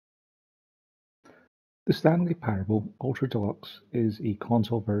The Stanley Parable Ultra Deluxe is a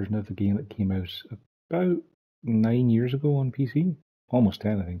console version of the game that came out about 9 years ago on PC. Almost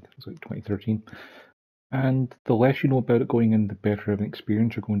 10, I think. It's like 2013. And the less you know about it going in, the better of an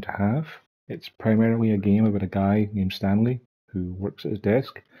experience you're going to have. It's primarily a game about a guy named Stanley who works at his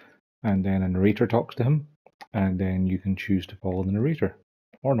desk, and then a narrator talks to him, and then you can choose to follow the narrator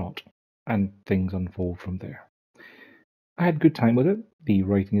or not, and things unfold from there. I had a good time with it. The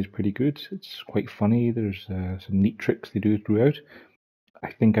writing is pretty good. It's quite funny. There's some neat tricks they do throughout.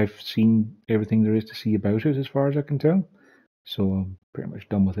 I think I've seen everything there is to see about it as far as I can tell. So I'm pretty much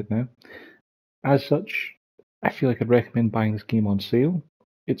done with it now. As such, I feel like I'd recommend buying this game on sale.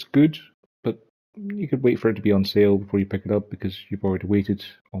 It's good, but you could wait for it to be on sale before you pick it up because you've already waited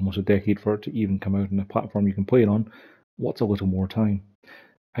almost a decade for it to even come out on a platform you can play it on. What's a little more time?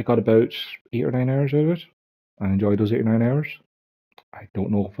 I got about 8 or 9 hours out of it. I enjoyed those 8 or 9 hours. I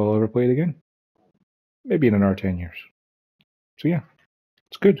don't know if I'll ever play it again. Maybe in another 10 years. So yeah,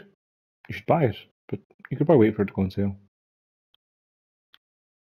 it's good. You should buy it, but you could probably wait for it to go on sale.